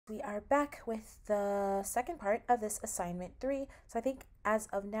We are back with the second part of this assignment 3. So I think as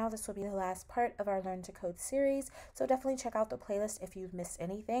of now, this will be the last part of our Learn to Code series. So definitely check out the playlist if you've missed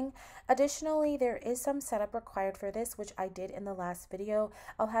anything. Additionally, there is some setup required for this, which I did in the last video.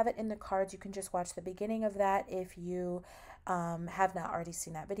 I'll have it in the cards. You can just watch the beginning of that if you have not already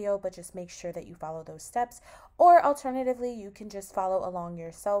seen that video, but just make sure that you follow those steps. Or alternatively, you can just follow along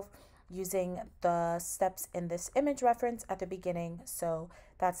yourself using the steps in this image reference at the beginning. So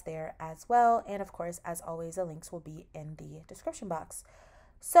that's there as well. And of course, as always, the links will be in the description box.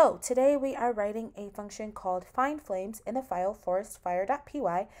 So today we are writing a function called find flames in the file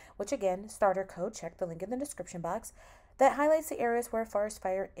forestfire.py, which again, starter code, check the link in the description box, that highlights the areas where forest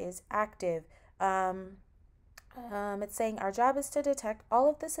fire is active. It's saying our job is to detect all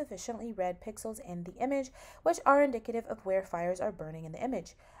of the sufficiently red pixels in the image, which are indicative of where fires are burning in the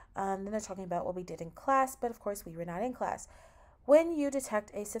image. Then they're talking about what we did in class, but of course we were not in class. When you detect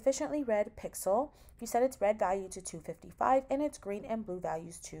a sufficiently red pixel, you set its red value to 255 and its green and blue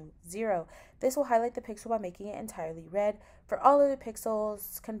values to 0. This will highlight the pixel by making it entirely red. For all of the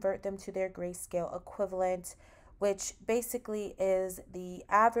pixels, convert them to their grayscale equivalent, which basically is the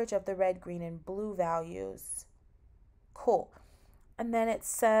average of the red, green, and blue values. Cool. And then it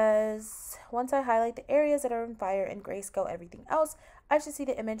says, once I highlight the areas that are on fire and grayscale everything else, I should see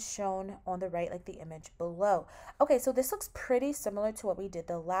the image shown on the right like the image below. Okay, so this looks pretty similar to what we did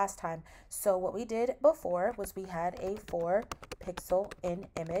the last time. So what we did before was we had a 4 pixel in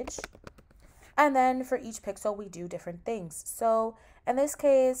image. And then for each pixel, we do different things. So in this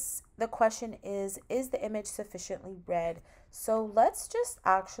case, the question is the image sufficiently red? So let's just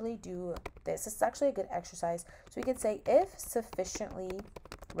actually do this. This is actually a good exercise. So we could say if sufficiently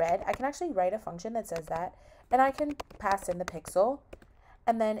red, I can actually write a function that says that, and I can pass in the pixel.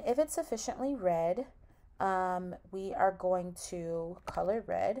 And then if it's sufficiently red, we are going to color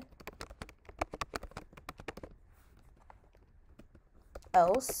red,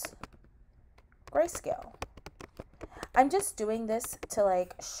 else grayscale. I'm just doing this to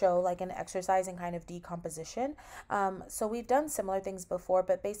show an exercise in kind of decomposition. So we've done similar things before,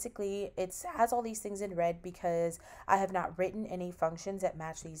 but basically it has all these things in red because I have not written any functions that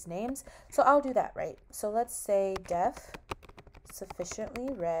match these names. So I'll do that, right? So let's say def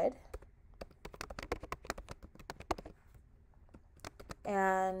sufficiently red.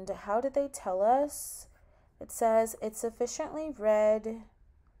 And how did they tell us? It says it's sufficiently red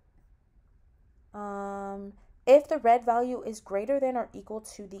if the red value is greater than or equal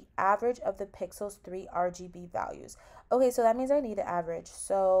to the average of the pixel's 3 RGB values. Okay, so that means I need the average.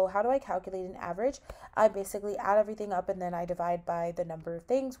 So how do I calculate an average? I basically add everything up and then I divide by the number of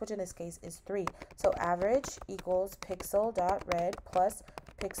things, which in this case is 3. So average equals pixel.red plus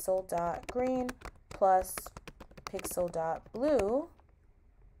pixel.green plus pixel.blue.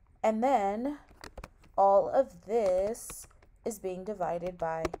 And then all of this is being divided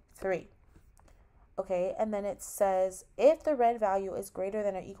by 3. Okay, and then it says if the red value is greater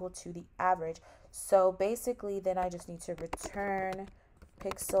than or equal to the average. So basically then I just need to return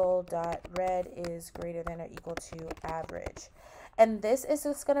pixel.red is greater than or equal to average. And this is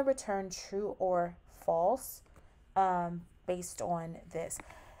just going to return true or false based on this.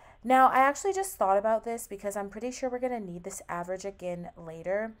 Now, I actually just thought about this because I'm pretty sure we're going to need this average again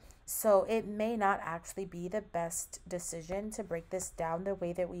later. So it may not actually be the best decision to break this down the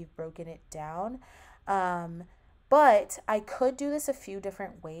way that we've broken it down. But I could do this a few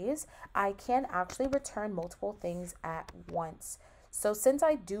different ways. I can actually return multiple things at once. So since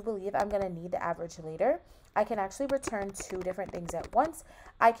I do believe I'm going to need the average later, I can actually return 2 different things at once.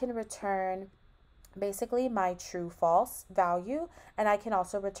 I can return basically my true false value, and I can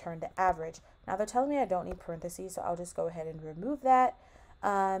also return the average. Now they're telling me I don't need parentheses, so I'll just go ahead and remove that.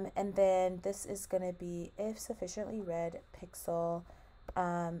 And then this is going to be if sufficiently red pixel,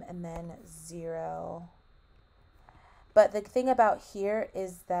 and then 0. But the thing about here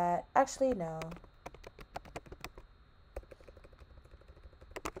is that, actually no.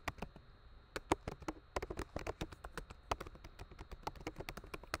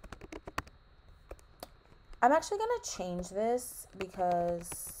 I'm actually going to change this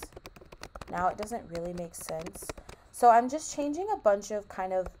because now it doesn't really make sense. So I'm just changing a bunch of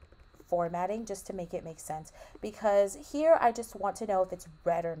kind of formatting just to make it make sense, because here I just want to know if it's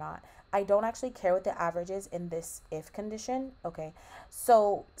red or not. I don't actually care what the average is in this if condition. Okay,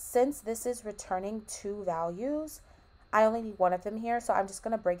 so since this is returning 2 values, I only need one of them here, so I'm just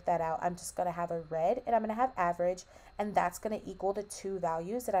going to break that out. I'm just going to have a red and I'm going to have average, and that's going to equal the 2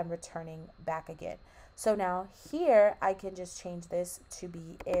 values that I'm returning back again. So now here I can just change this to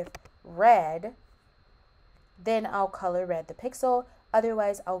be if red, then I'll color red the pixel,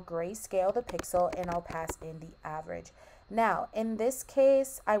 Otherwise, I'll grayscale the pixel and I'll pass in the average. Now, in this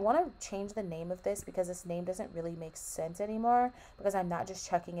case, I want to change the name of this because this name doesn't really make sense anymore, because I'm not just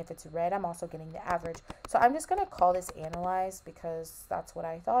checking if it's red, I'm also getting the average. So I'm just going to call this analyze because that's what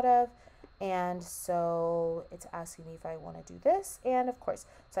I thought of. And so it's asking me if I want to do this. And of course,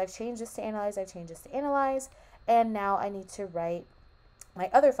 so I've changed this to analyze, I've changed this to analyze. And now I need to write my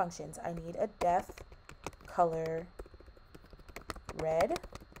other functions. I need a def color red.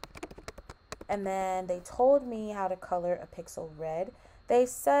 And then they told me how to color a pixel red. They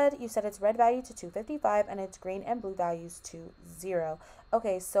said, you set its red value to 255 and its green and blue values to 0.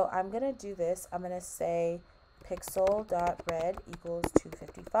 Okay, so I'm going to do this. I'm going to say pixel.red equals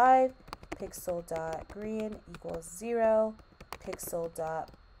 255, pixel.green equals 0,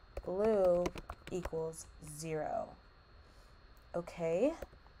 pixel.blue equals 0. Okay,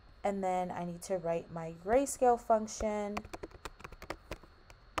 and then I need to write my grayscale function.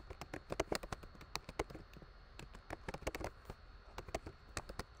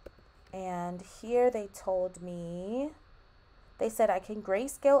 And here they told me, they said I can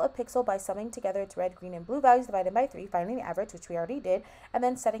grayscale a pixel by summing together its red, green, and blue values divided by 3, finding the average, which we already did, and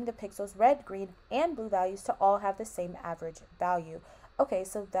then setting the pixel's red, green, and blue values to all have the same average value. Okay,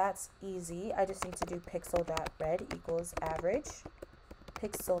 so that's easy. I just need to do pixel.red equals average,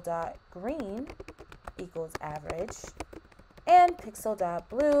 pixel.green equals average, and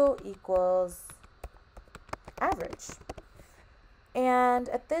pixel.blue equals average. And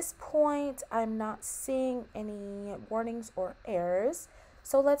at this point, I'm not seeing any warnings or errors.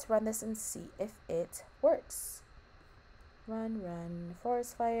 So let's run this and see if it works. Run,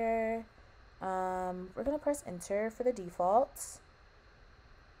 forest fire. We're going to press enter for the default.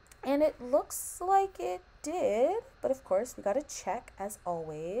 And it looks like it did, but of course we got to check as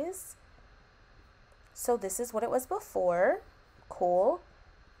always. So this is what it was before. Cool.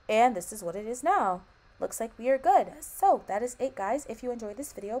 And this is what it is now. Looks like we are good. So that is it, guys. If you enjoyed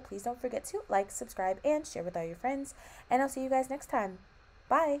this video, please don't forget to like, subscribe, and share with all your friends. And I'll see you guys next time.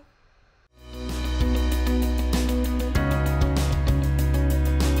 Bye.